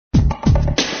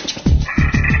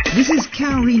This is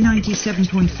Cowrie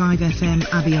 97.5 FM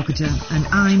Abeokuta, and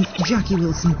I'm Jackie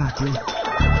Wilson Battery.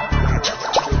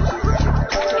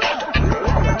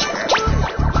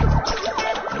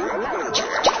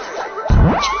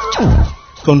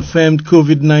 Confirmed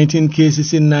COVID-19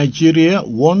 cases in Nigeria,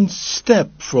 one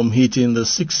step from hitting the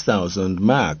 6,000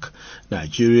 mark.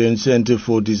 Nigerian Center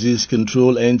for Disease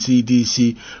Control,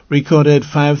 NCDC, recorded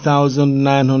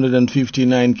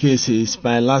 5,959 cases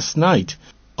by last night,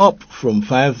 up from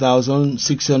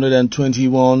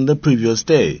 5,621 the previous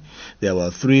day. There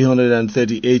were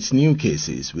 338 new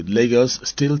cases, with Lagos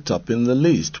still topping the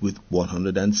list with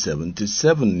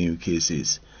 177 new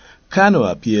cases. Kano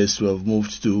appears to have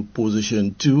moved to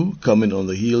position 2, coming on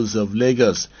the heels of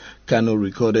Lagos. Kano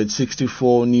recorded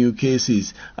 64 new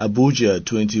cases, Abuja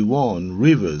 21,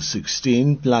 Rivers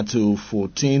 16, Plateau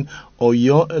 14,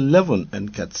 Oyo 11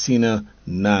 and Katsina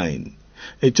 9.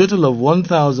 A total of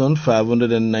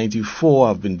 1,594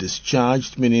 have been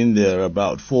discharged, meaning there are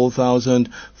about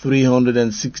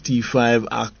 4,365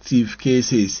 active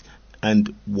cases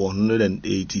and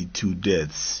 182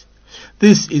 deaths.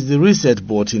 This is the Reset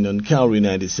Bulletin on Cowrie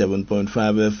 97.5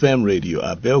 FM Radio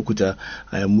Abeokuta.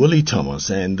 I am Willie Thomas,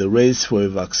 and the race for a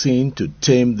vaccine to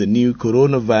tame the new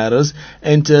coronavirus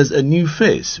enters a new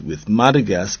phase, with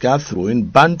Madagascar throwing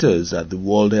banters at the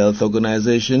World Health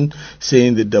Organization,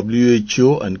 saying the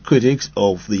WHO and critics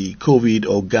of the COVID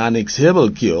organics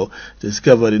herbal cure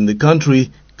discovered in the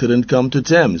country couldn't come to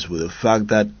terms with the fact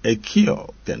that a cure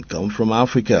can come from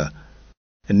Africa.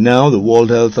 And now the World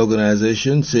Health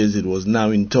Organization says it was now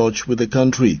in touch with the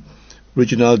country.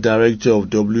 Regional Director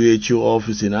of WHO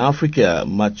Office in Africa,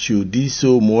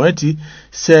 Matshidiso Moeti,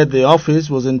 said the office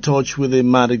was in touch with the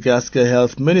Madagascar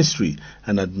Health Ministry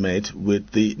and had met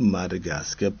with the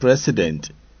Madagascar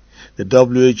President. The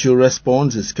WHO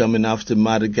response is coming after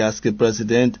Madagascar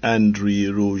President Andry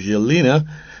Rajoelina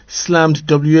slammed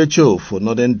WHO for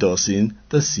not endorsing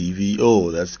the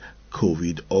CVO, that's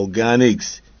COVID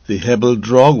Organics. The herbal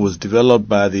drug was developed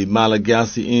by the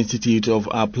Malagasy Institute of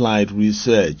Applied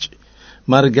Research.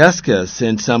 Madagascar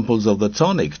sent samples of the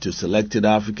tonic to selected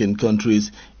African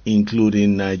countries,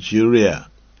 including Nigeria.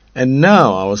 And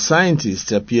now our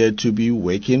scientists appear to be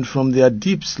waking from their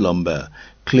deep slumber,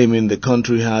 claiming the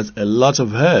country has a lot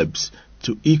of herbs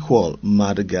to equal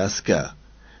Madagascar.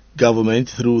 Government,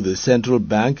 through the central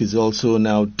bank, is also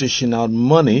now dishing out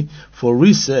money for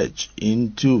research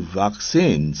into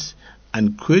vaccines.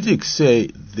 And critics say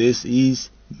this is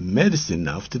medicine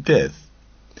after death.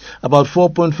 About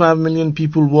 4.5 million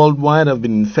people worldwide have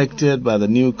been infected by the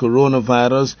new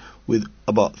coronavirus, with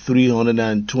about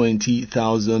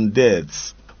 320,000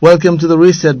 deaths. Welcome to the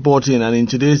Reset Bulletin, and in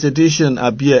today's edition,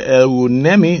 Abia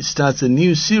El-Wunemi starts a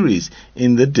new series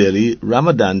in the Daily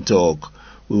Ramadan Talk.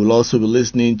 We will also be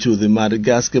listening to the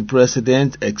Madagascar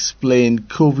President explain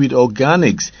COVID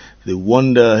Organics, the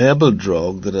wonder herbal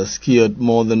drug that has cured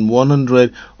more than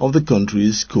 100 of the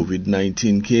country's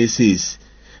COVID-19 cases.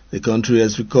 The country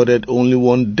has recorded only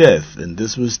one death, and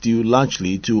this was due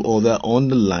largely to other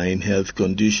underlying health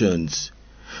conditions.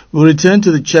 We return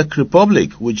to the Czech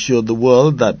Republic, which showed the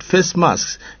world that face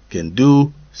masks can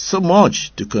do so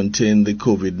much to contain the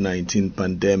COVID-19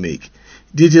 pandemic.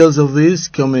 Details of this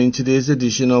coming in today's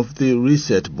edition of the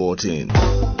Reset Bulletin.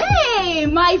 Hey,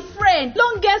 my friend,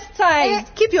 longest time.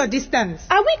 Keep your distance.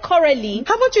 Are we quarreling?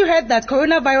 Haven't you heard that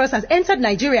coronavirus has entered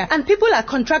Nigeria and people are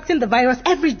contracting the virus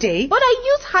every day? But I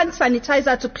use hand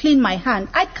sanitizer to clean my hand.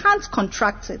 I can't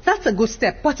contract it. That's a good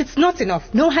step, but it's not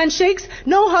enough. No handshakes,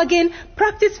 no hugging.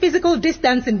 Practice physical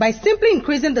distancing by simply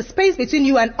increasing the space between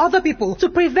you and other people to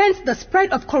prevent the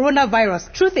spread of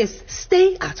coronavirus. Truth is,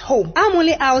 stay at home. I'm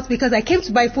only out because I came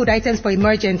to buy food items for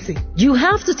emergency. You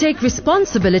have to take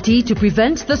responsibility to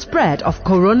prevent the spread of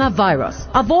coronavirus.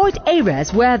 Avoid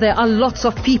areas where there are lots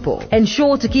of people.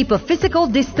 Ensure to keep a physical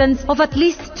distance of at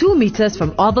least 2 meters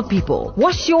from other people.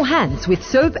 Wash your hands with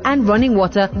soap and running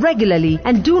water regularly,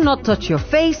 and do not touch your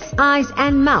face, eyes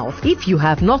and mouth if you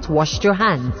have not washed your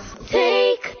hands.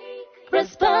 Take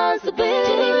responsibility.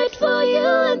 Do it for you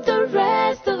and the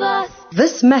rest of us.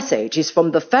 This message is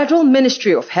from the Federal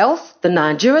Ministry of Health, the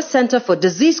Nigeria Center for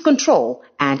Disease Control,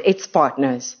 and its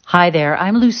partners. Hi there,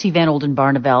 I'm Lucy Van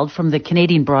Olden-Barneveld from the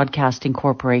Canadian Broadcasting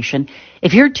Corporation.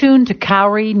 If you're tuned to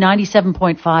Cowrie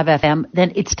 97.5 FM,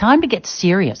 then it's time to get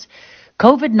serious.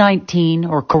 COVID-19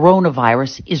 or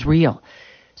coronavirus is real.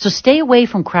 So stay away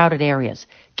from crowded areas.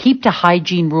 Keep to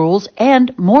hygiene rules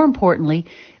and, more importantly,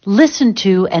 listen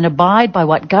to and abide by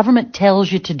what government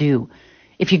tells you to do.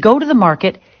 If you go to the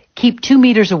market, keep 2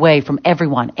 meters away from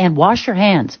everyone and wash your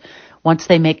hands once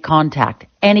they make contact.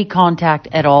 Any contact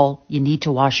at all, you need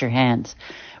to wash your hands.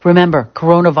 Remember,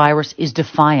 coronavirus is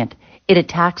defiant. It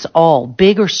attacks all,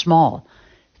 big or small.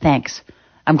 Thanks.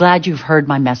 I'm glad you've heard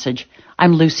my message.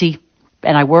 I'm Lucy,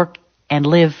 and I work and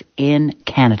live in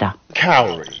Canada.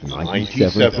 Cowrie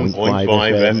 97.5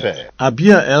 FM.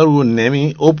 Abia Elrun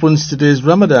Nemi opens today's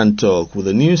Ramadan talk with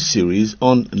a new series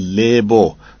on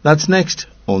labor. That's next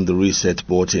on the Reset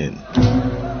Bulletin.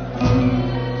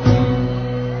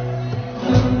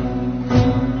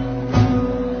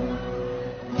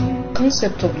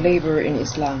 Concept of labor in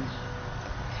Islam.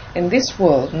 In this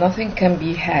world, nothing can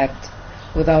be had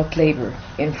without labor.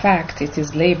 In fact, it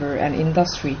is labor and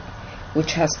industry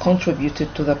which has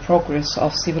contributed to the progress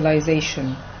of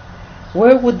civilization.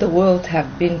 Where would the world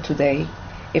have been today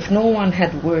if no one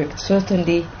had worked?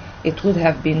 Certainly it would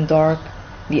have been dark,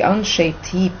 the unshaped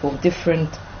heap of different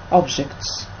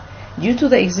objects. Due to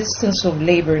the existence of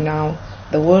labor now,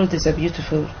 the world is a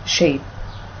beautiful shape.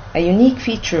 A unique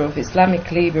feature of Islamic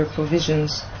labor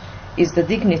provisions is the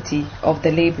dignity of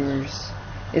the laborers.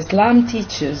 Islam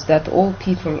teaches that all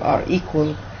people are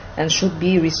equal and should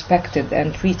be respected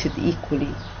and treated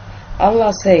equally.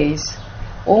 Allah says,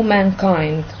 "O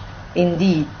mankind,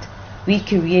 indeed, we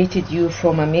created you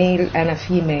from a male and a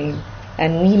female,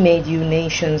 and we made you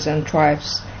nations and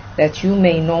tribes, that you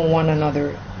may know one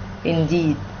another.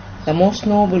 Indeed, the most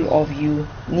noble of you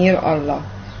near Allah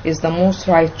is the most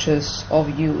righteous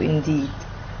of you indeed.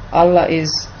 Allah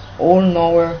is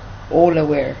all-knower,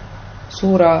 all-aware."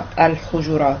 Surah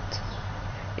Al-Hujurat.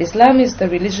 Islam is the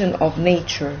religion of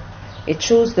nature. It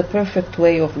shows the perfect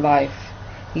way of life.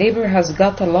 Labor has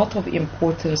got a lot of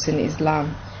importance in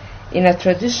Islam. In a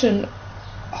tradition,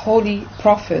 Holy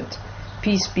Prophet,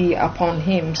 peace be upon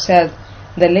him, said,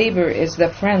 "The labor is the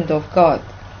friend of God."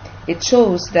 It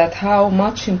shows that how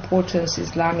much importance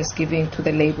Islam is giving to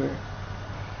the labor.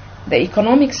 The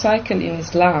economic cycle in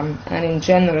Islam and in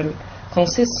general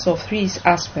consists of three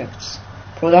aspects: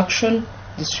 production,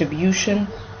 distribution,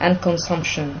 and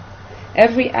consumption.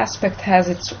 Every aspect has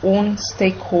its own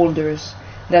stakeholders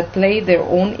that play their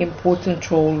own important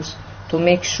roles to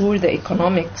make sure the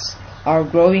economics are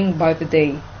growing by the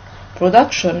day.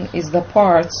 Production is the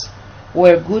parts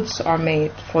where goods are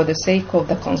made for the sake of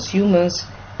the consumers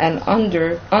and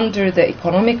under the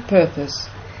economic purpose.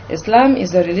 Islam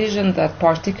is a religion that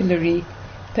particularly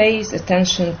pays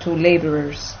attention to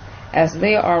laborers, as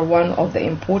they are one of the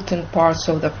important parts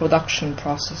of the production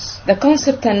process. The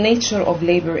concept and nature of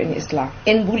labor in Islam.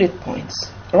 In bullet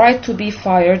points: right to be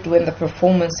fired when the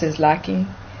performance is lacking,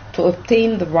 to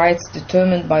obtain the rights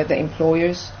determined by the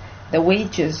employers, the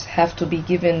wages have to be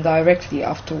given directly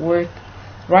after work,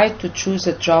 right to choose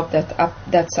a job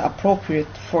that's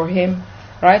appropriate for him,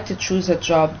 right to choose a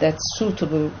job that's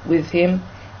suitable with him,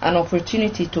 an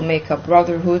opportunity to make a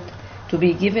brotherhood, to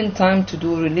be given time to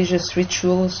do religious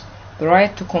rituals, the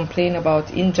right to complain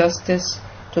about injustice,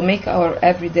 to make our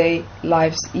everyday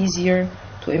lives easier,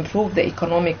 to improve the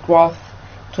economic growth,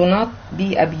 to not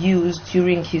be abused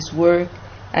during his work,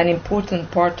 an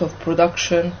important part of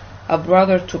production, a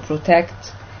brother to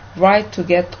protect, right to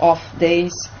get off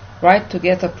days, right to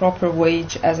get a proper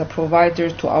wage as a provider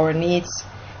to our needs,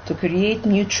 to create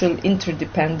mutual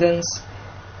interdependence,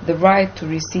 the right to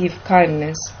receive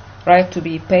kindness, right to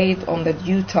be paid on the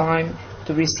due time,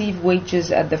 to receive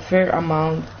wages at the fair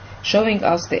amount, showing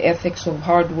us the ethics of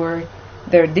hard work,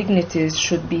 their dignities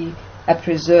should be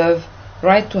preserved,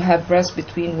 right to have rest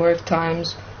between work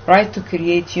times, right to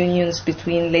create unions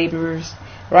between laborers,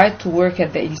 right to work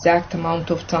at the exact amount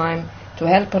of time, to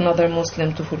help another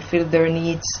Muslim to fulfill their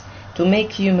needs, to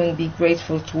make human be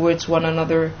grateful towards one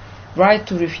another, right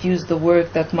to refuse the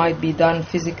work that might be done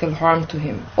physical harm to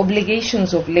him.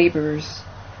 Obligations of laborers.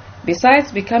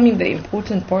 Besides becoming the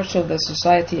important parts of the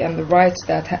society and the rights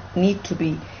that need to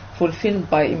be fulfilled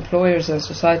by employers and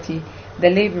society,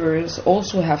 the laborers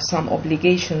also have some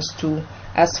obligations too,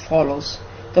 as follows: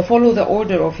 to follow the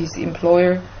order of his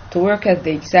employer, to work at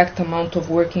the exact amount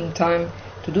of working time,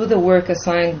 to do the work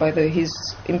assigned by his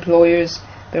employers,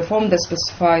 perform the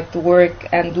specified work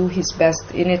and do his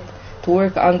best in it, to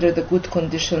work under the good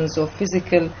conditions of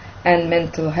physical and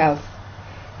mental health.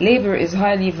 Labor is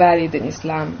highly valued in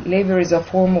Islam. Labor is a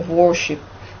form of worship.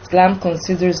 Islam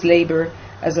considers labor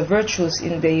as a virtuous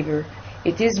endeavor.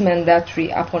 It is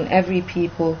mandatory upon every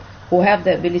people who have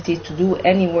the ability to do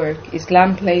any work.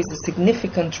 Islam plays a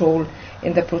significant role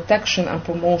in the protection and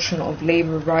promotion of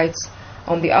labor rights.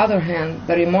 On the other hand,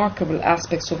 the remarkable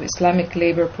aspects of Islamic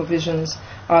labor provisions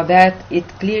are that it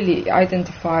clearly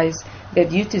identifies the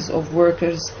duties of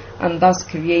workers and thus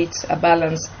creates a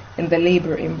balance in the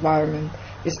labor environment.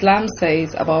 Islam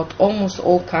says about almost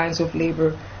all kinds of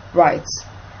labor rights.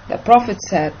 The Prophet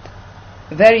said,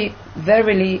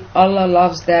 Verily, Allah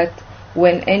loves that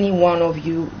when any one of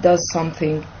you does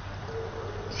something,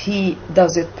 He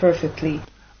does it perfectly.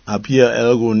 Apia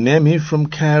El-Ghonemi from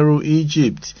Cairo,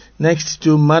 Egypt. Next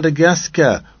to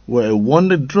Madagascar, where a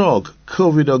wonder drug,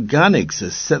 COVID Organics,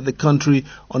 has set the country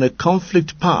on a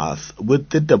conflict path with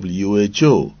the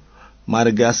WHO.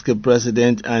 Madagascar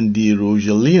President Andy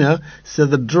Rogelina said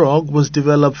the drug was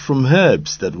developed from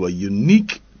herbs that were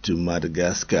unique to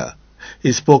Madagascar.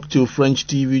 He spoke to French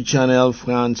TV channel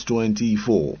France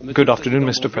 24. Good afternoon,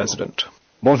 Mr. President.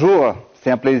 Bonjour,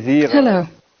 c'est un plaisir. Hello.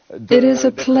 It is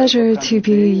a pleasure to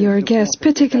be your guest,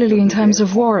 particularly in times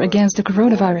of war against the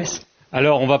coronavirus.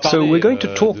 So we're going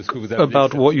to talk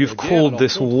about what you've called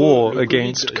this war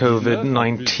against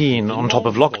COVID-19. On top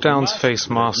of lockdowns, face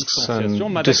masks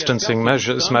and distancing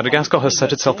measures, Madagascar has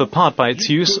set itself apart by its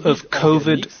use of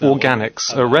COVID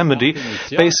Organics, a remedy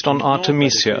based on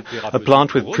Artemisia, a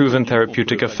plant with proven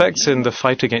therapeutic effects in the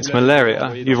fight against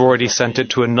malaria. You've already sent it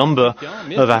to a number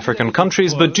of African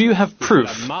countries, but do you have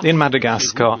proof in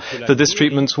Madagascar that this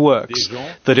treatment works,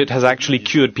 that it has actually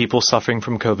cured people suffering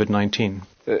from COVID-19?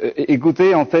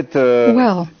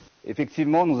 Well, we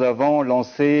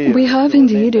have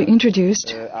indeed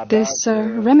introduced this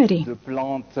remedy,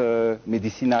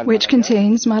 which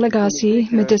contains Malagasy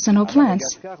medicinal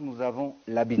plants.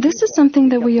 This is something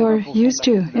that we are used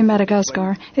to in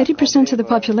Madagascar. 80% of the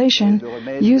population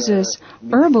uses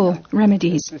herbal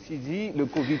remedies.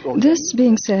 This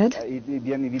being said,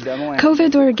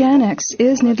 COVID Organics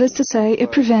is, needless to say, a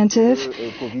preventive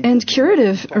and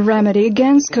curative remedy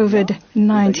against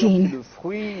COVID-19.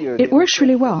 It works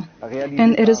really well,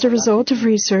 and it is the result of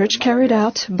research carried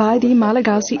out by the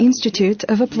Malagasy Institute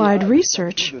of Applied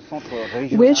Research,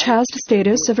 which has the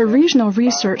status of a regional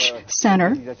research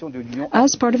center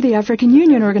as part of the African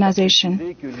Union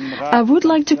organization. I would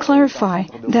like to clarify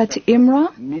that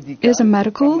IMRA is a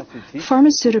medical,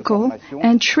 pharmaceutical,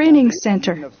 and training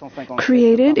center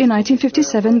created in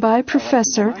 1957 by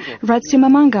Professor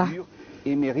Ratsimamanga,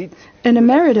 an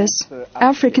emeritus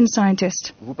African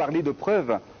scientist.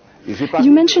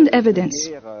 You mentioned evidence.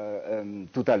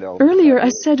 Earlier I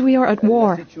said we are at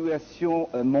war.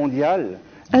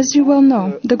 As you well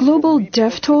know, the global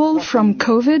death toll from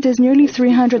COVID is nearly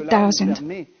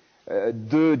 300,000.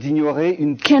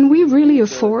 Can we really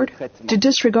afford to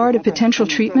disregard a potential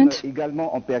treatment,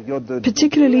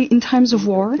 particularly in times of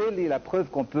war?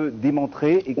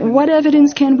 What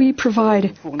evidence can we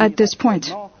provide at this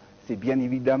point?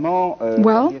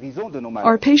 Well,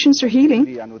 our patients are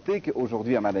healing.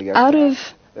 Out of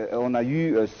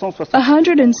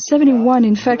 171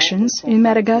 infections in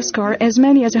Madagascar, as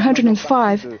many as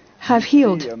 105 have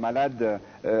healed.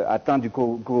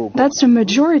 That's a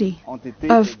majority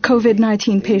of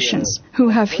COVID-19 patients who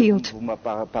have healed.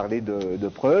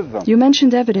 You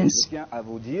mentioned evidence.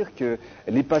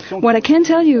 What I can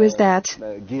tell you is that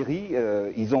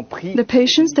the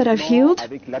patients that have healed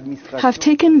have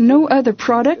taken no other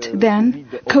product than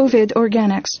COVID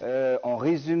Organics.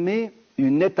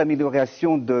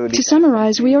 To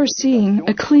summarize, we are seeing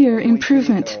a clear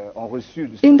improvement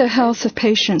in the health of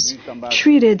patients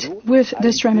treated with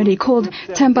this remedy called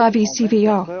Tembavi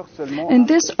CVR, and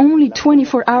this only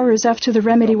 24 hours after the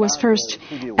remedy was first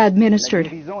administered.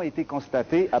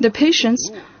 The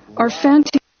patients are found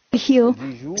to heal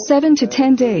 7 to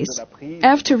 10 days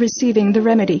after receiving the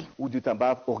remedy.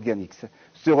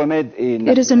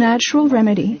 It is a natural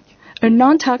remedy, a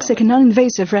non-toxic and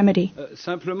non-invasive remedy.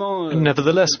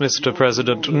 Nevertheless, Mr.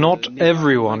 President, not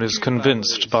everyone is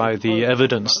convinced by the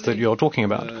evidence that you're talking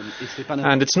about.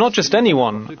 And it's not just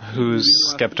anyone who's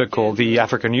skeptical. The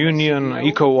African Union,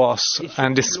 ECOWAS,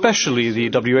 and especially the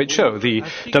WHO, the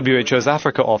WHO's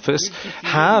Africa office,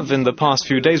 have in the past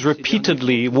few days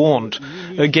repeatedly warned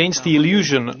against the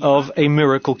illusion of a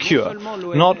miracle cure.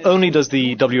 Not only does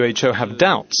the WHO have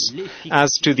doubts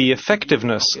as to the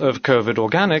effectiveness of COVID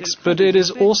Organics, but it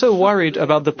is also worried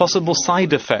about the possible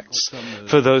side effects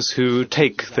for those who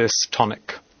take this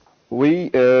tonic. Well,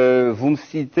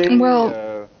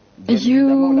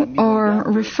 you are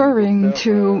referring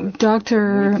to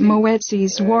Dr.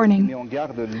 Moetzi's warning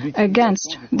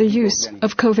against the use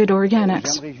of COVID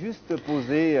Organics.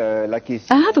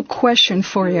 I have a question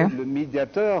for you.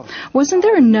 Wasn't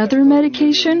there another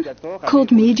medication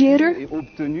called Mediator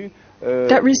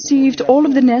that received all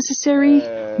of the necessary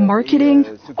marketing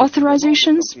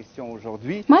authorizations?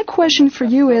 My question for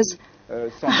you is,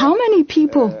 how many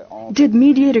people did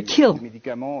Mediator kill?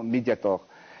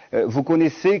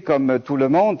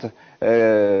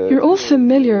 You're all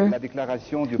familiar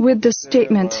with the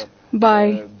statement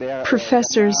by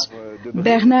Professors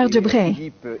Bernard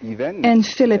Debré and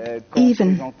Philip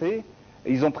Even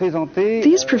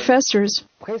These professors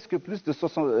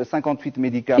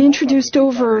introduced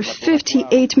over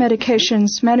 58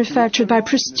 medications manufactured by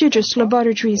prestigious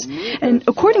laboratories. And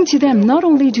according to them, not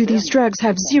only do these drugs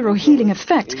have zero healing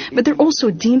effect, but they're also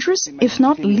dangerous, if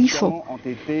not lethal.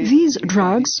 These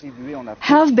drugs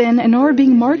have been and are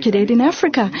being marketed in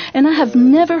Africa, and I have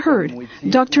never heard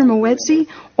Dr. Moetsi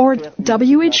or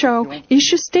WHO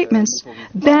issue statements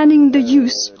banning the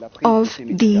use of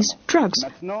these drugs.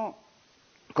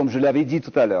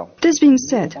 This being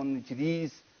said,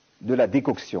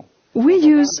 we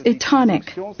use a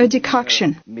tonic, a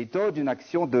decoction.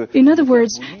 In other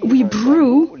words, we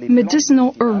brew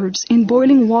medicinal herbs in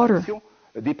boiling water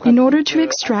in order to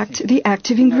extract the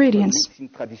active ingredients.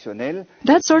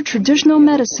 That's our traditional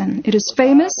medicine. It is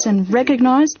famous and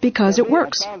recognized because it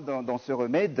works.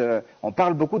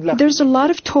 There's a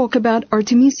lot of talk about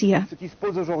Artemisia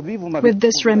with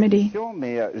this remedy.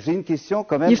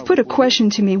 You've put a question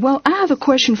to me. Well, I have a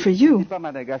question for you.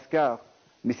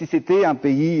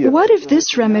 What if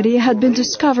this remedy had been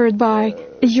discovered by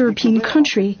a European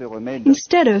country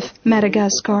instead of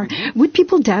Madagascar? Would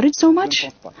people doubt it so much?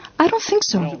 I don't think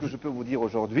so.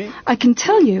 I can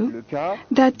tell you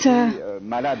that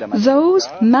those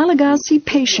Malagasy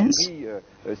patients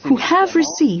who have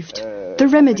received the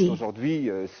remedy,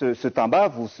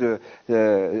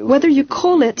 whether you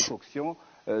call it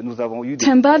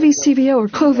Tambavi CVO or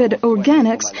COVID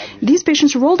Organics, these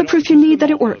patients are all the proof you need that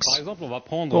it works.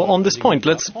 Well, on this point,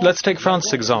 let's take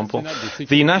France's example.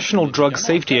 The National Drug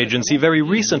Safety Agency very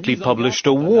recently published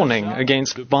a warning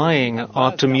against buying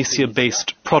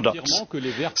Artemisia-based products,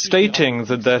 stating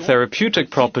that their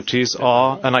therapeutic properties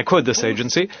are, and I quote this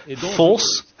agency,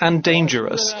 false and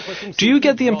dangerous. Do you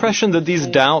get the impression that these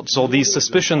doubts or these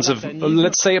suspicions of,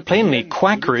 let's say it plainly,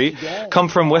 quackery come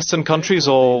from Western countries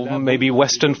or maybe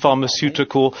Western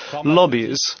pharmaceutical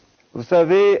lobbies?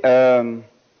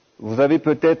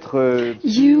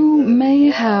 You may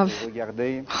have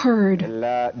heard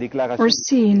or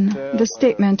seen the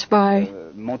statement by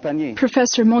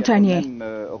Professor Montagnier.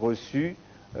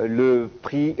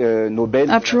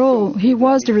 After all, he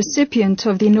was the recipient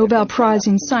of the Nobel Prize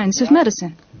in Science of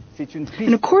Medicine.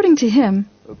 And according to him,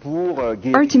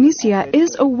 Artemisia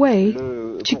is a way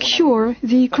to cure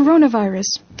the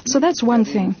coronavirus. So that's one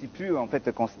thing.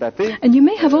 And you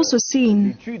may have also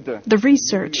seen the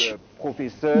research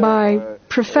by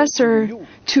Professor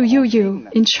Tu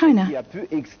Youyou in China.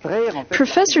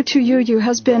 Professor Tu Youyou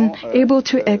has been able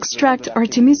to extract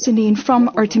artemisinin from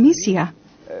Artemisia.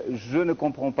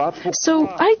 So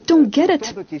I don't get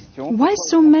it. Why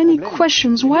so many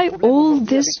questions? Why all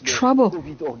this trouble?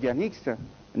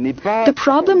 The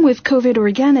problem with COVID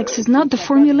Organics is not the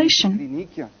formulation.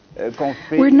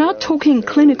 We're not talking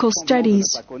clinical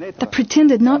studies that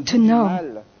pretended not to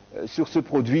know.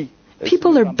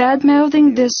 People are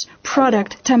bad-mouthing this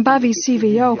product, Tambavi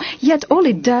CVO, yet all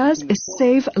it does is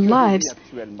save lives.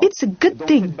 It's a good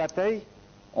thing.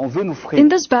 In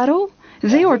this battle,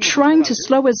 they are trying to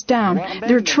slow us down.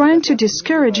 They're trying to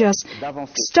discourage us,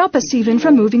 stop us even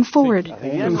from moving forward.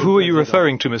 Who are you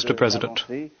referring to, Mr. President?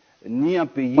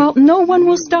 Well, no one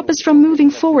will stop us from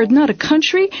moving forward, not a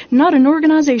country, not an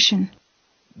organization.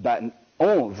 Who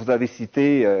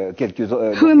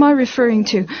am I referring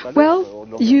to? Well,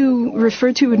 you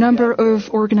refer to a number of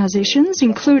organizations,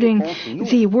 including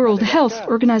the World Health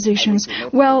Organizations.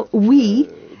 Well, we,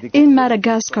 in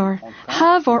Madagascar,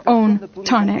 have our own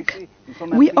tonic.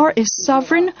 We are a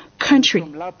sovereign country.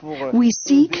 We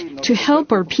seek to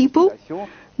help our people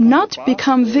not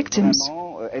become victims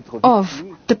of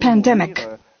the pandemic.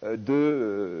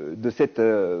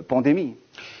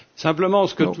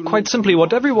 Quite simply,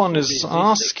 what everyone is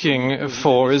asking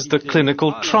for is the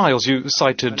clinical trials. You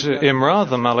cited IMRA,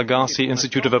 the Malagasy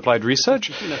Institute of Applied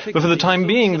Research, but for the time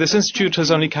being, this institute has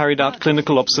only carried out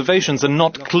clinical observations and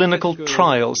not clinical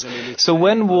trials. So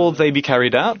when will they be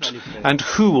carried out, and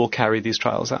who will carry these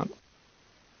trials out?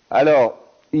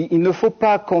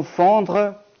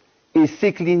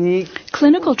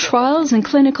 Clinical trials and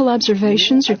clinical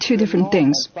observations are two different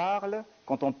things.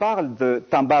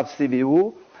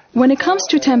 When it comes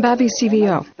to Tambavi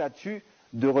CVO,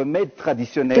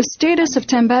 the status of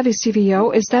Tambavi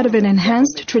CVO is that of an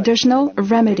enhanced traditional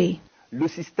remedy,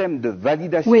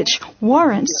 which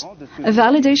warrants a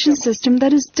validation system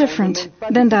that is different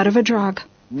than that of a drug.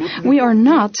 We are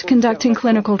not conducting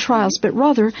clinical trials, but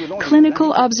rather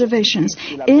clinical observations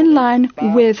in line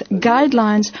with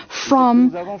guidelines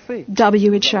from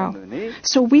WHO.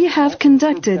 So we have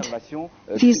conducted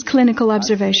these clinical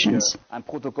observations.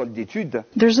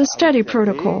 There's a study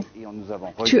protocol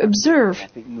to observe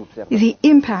the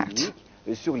impact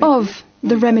of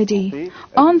the remedy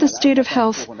on the state of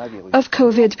health of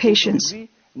COVID patients.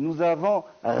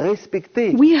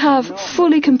 We have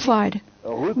fully complied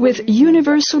with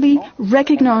universally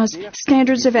recognized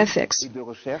standards of ethics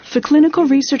for clinical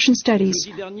research and studies.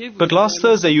 But last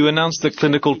Thursday you announced that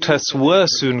clinical tests were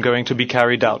soon going to be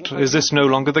carried out. Is this no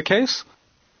longer the case?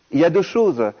 Now,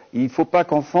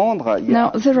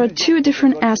 there are two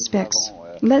different aspects.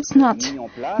 Let's not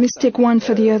mistake one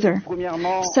for the other.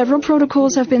 Several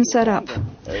protocols have been set up.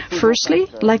 Firstly,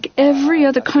 like every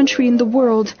other country in the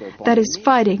world that is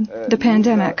fighting the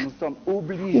pandemic,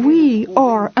 we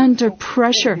are under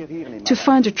pressure to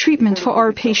find a treatment for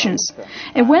our patients.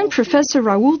 And when Professor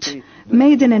Raoult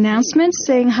made an announcement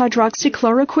saying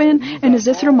hydroxychloroquine and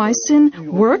azithromycin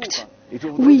worked,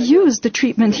 we used the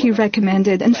treatment he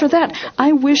recommended, and for that,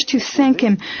 I wish to thank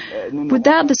him.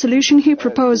 Without the solution he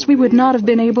proposed, we would not have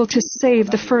been able to save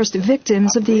the first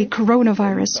victims of the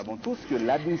coronavirus.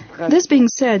 This being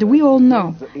said, we all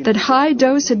know that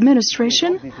high-dose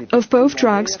administration of both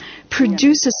drugs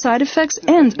produces side effects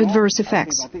and adverse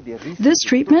effects. This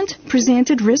treatment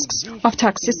presented risks of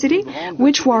toxicity,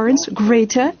 which warrants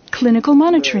greater clinical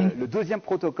monitoring.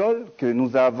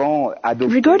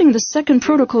 Regarding the second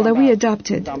protocol that we adopted,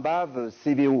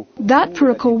 that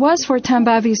protocol was for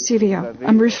Tambavir-CVO.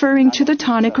 I'm referring to the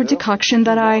tonic or decoction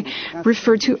that I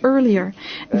referred to earlier.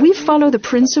 We follow the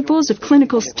principles of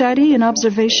clinical study and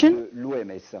observation,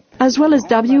 as well as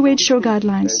WHO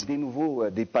guidelines.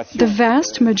 The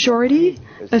vast majority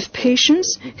of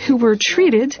patients who were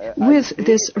treated with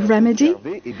this remedy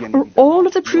are all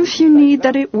of the proof you need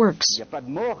that it works.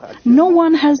 No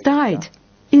one has died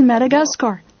in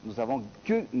Madagascar.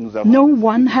 No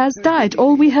one has died.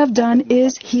 All we have done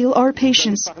is heal our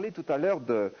patients.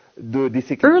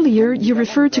 Earlier, you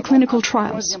referred to clinical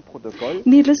trials.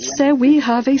 Needless to say, we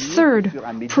have a third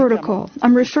protocol.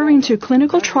 I'm referring to a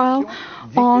clinical trial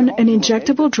on an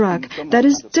injectable drug that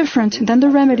is different than the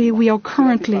remedy we are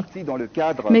currently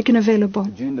making available.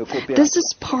 This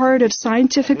is part of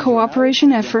scientific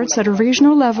cooperation efforts at a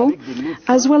regional level,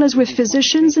 as well as with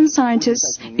physicians and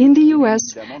scientists in the U.S.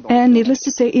 and, needless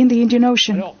to say, in the Indian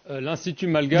Ocean.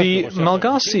 The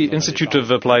Malagasy Institute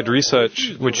of Applied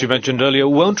Research, which you mentioned earlier,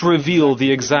 won't reveal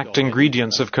the exact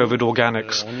ingredients of COVID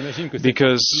organics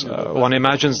because one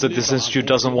imagines that this institute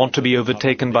doesn't want to be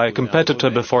overtaken by a competitor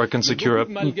before it can secure a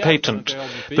patent.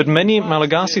 But many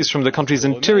Malagasis from the country's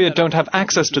interior don't have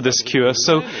access to this cure,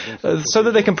 so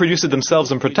that they can produce it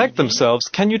themselves and protect themselves.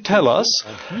 Can you tell us,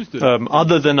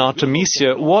 other than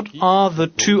Artemisia, what are the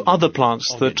two other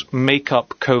plants that make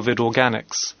up COVID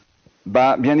organics?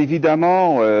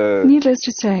 Needless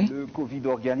to say,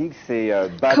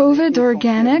 COVID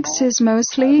organics is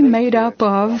mostly made up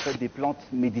of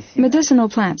medicinal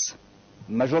plants,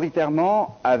 mostly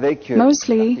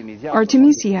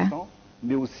Artemisia,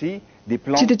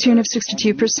 to the tune of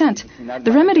 62%.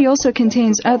 The remedy also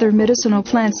contains other medicinal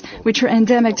plants which are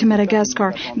endemic to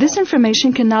Madagascar. This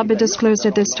information cannot be disclosed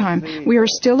at this time. We are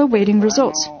still awaiting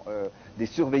results.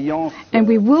 And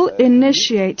we will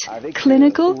initiate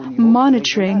clinical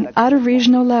monitoring at a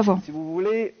regional level.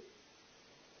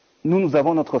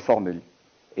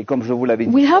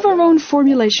 We have our own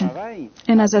formulation,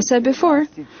 and as I said before,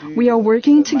 we are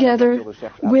working together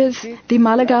with the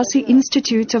Malagasy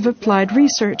Institute of Applied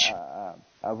Research.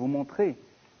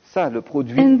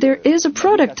 And there is a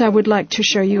product I would like to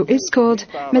show you. It's called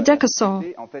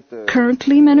Medecasol,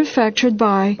 currently manufactured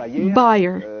by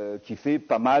Bayer.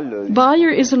 Bayer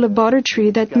is a laboratory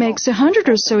that makes 100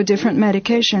 or so different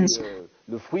medications.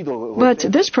 But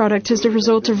this product is the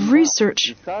result of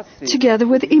research together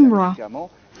with IMRA.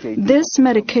 This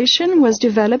medication was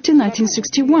developed in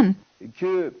 1961.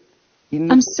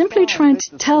 I'm simply trying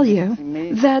to tell you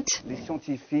that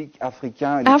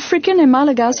African and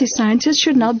Malagasy scientists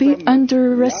should not be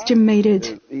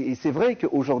underestimated.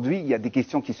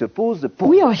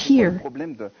 We are here.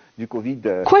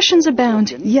 Questions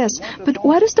abound, yes, but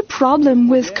what is the problem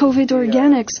with COVID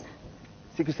organics?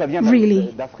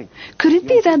 Really? Could it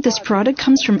be that this product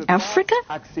comes from Africa?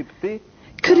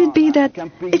 Could it be that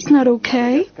it's not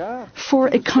okay for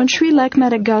a country like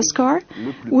Madagascar,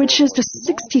 which is the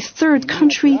 63rd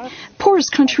country,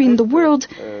 poorest country in the world,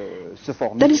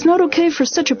 that it's not okay for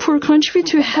such a poor country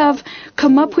to have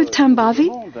come up with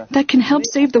Tambavir that can help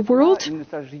save the world?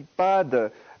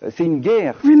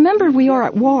 Remember, we are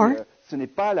at war.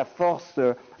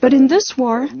 But in this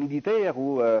war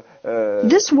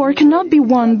cannot be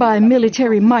won by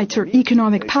military might or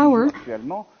economic power.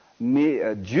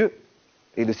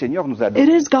 It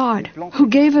is God who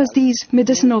gave us these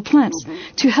medicinal plants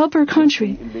to help our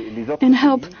country and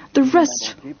help the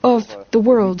rest of the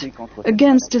world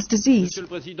against this disease.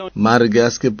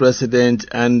 Madagascar President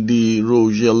Andy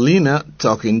Rajoelina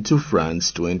talking to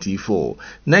France 24.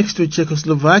 Next to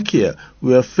Czechoslovakia,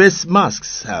 where face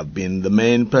masks have been the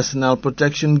main personal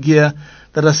protection gear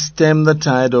that has stemmed the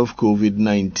tide of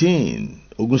COVID-19.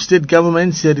 Ogun State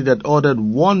government said it had ordered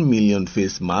 1 million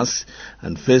face masks,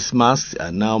 and face masks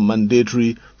are now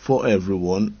mandatory for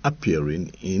everyone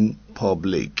appearing in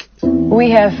public.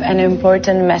 We have an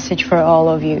important message for all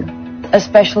of you,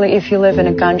 especially if you live in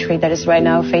a country that is right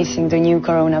now facing the new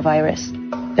coronavirus.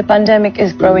 The pandemic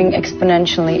is growing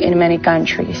exponentially in many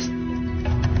countries.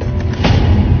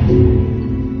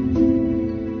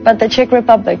 But the Czech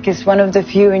Republic is one of the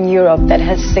few in Europe that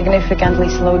has significantly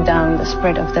slowed down the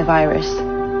spread of the virus.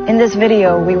 In this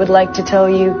video, we would like to tell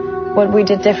you what we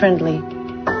did differently,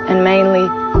 and mainly,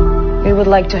 we would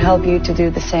like to help you to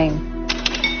do the same.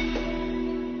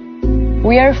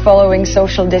 We are following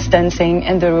social distancing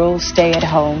and the rule stay at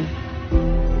home.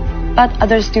 But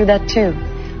others do that too.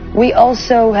 We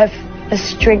also have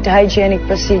strict hygienic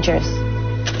procedures.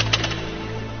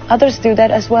 Others do that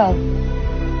as well.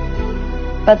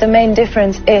 But the main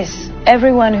difference is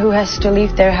everyone who has to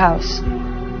leave their house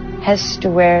has to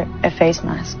wear a face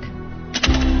mask.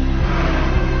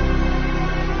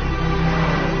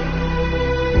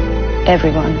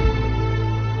 Everyone.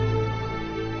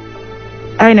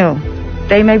 I know,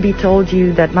 they may be told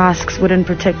you that masks wouldn't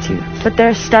protect you, but there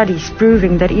are studies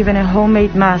proving that even a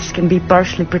homemade mask can be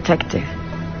partially protective.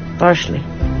 Partially.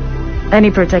 Any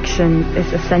protection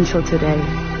is essential today.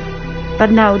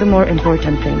 But now the more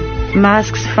important thing.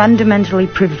 Masks fundamentally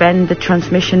prevent the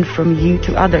transmission from you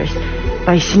to others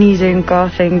by sneezing,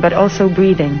 coughing, but also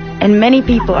breathing. And many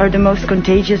people are the most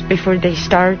contagious before they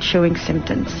start showing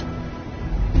symptoms.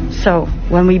 So,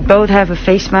 when we both have a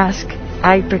face mask,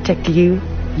 I protect you,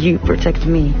 you protect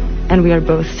me, and we are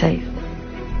both safe.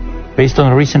 Based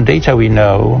on recent data, we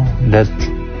know that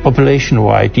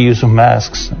population-wide use of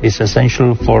masks is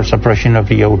essential for suppression of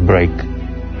the outbreak.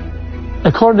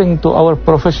 According to our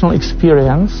professional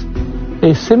experience,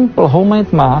 a simple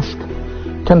homemade mask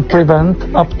can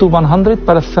prevent up to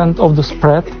 100% of the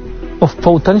spread of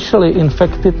potentially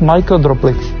infected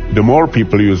microdroplets. The more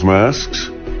people use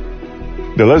masks,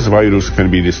 the less virus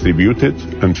can be distributed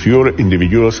and fewer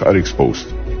individuals are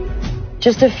exposed.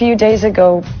 Just a few days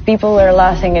ago, people were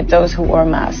laughing at those who wore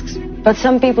masks. But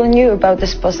some people knew about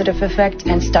this positive effect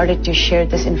and started to share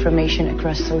this information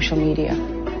across social media.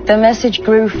 The message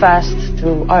grew fast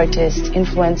through artists,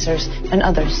 influencers, and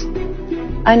others.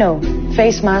 I know,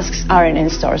 face masks aren't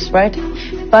in stores, right?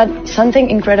 But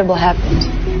something incredible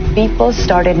happened. People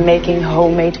started making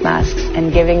homemade masks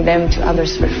and giving them to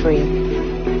others for free.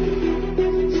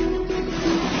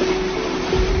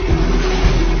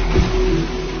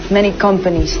 Many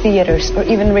companies, theaters, or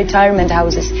even retirement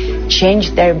houses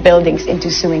changed their buildings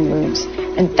into sewing rooms,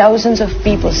 and thousands of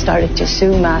people started to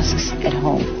sew masks at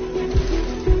home.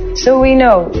 So we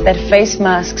know that face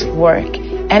masks work,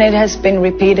 and it has been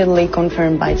repeatedly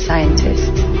confirmed by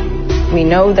scientists. We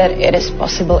know that it is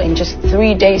possible in just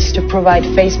 3 days to provide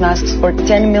face masks for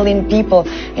 10 million people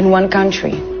in one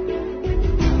country.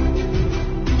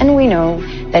 And we know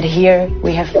that here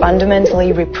we have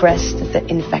fundamentally repressed the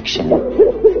infection.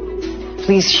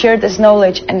 Please share this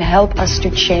knowledge and help us to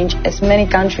change as many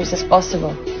countries as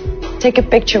possible. Take a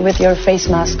picture with your face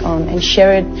mask on and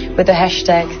share it with the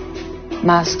hashtag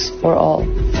 #MasksForAll.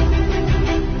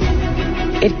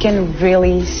 It can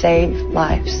really save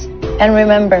lives. And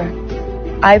remember,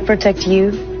 I protect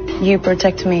you, you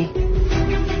protect me.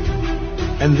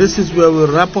 And this is where we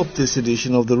wrap up this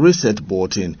edition of the Reset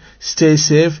Bulletin. Stay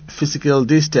safe, physical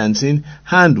distancing,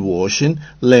 hand washing,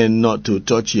 learn not to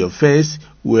touch your face,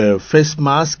 wear a face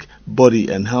mask, body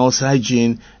and house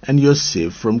hygiene, and you're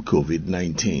safe from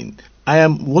COVID-19. I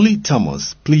am Wally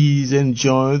Thomas. Please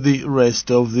enjoy the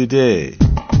rest of the day.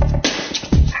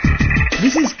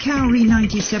 This is Cowrie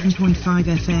 97.5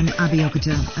 FM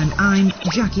Abeokuta, and I'm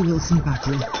Jackie Wilson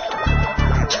Battery.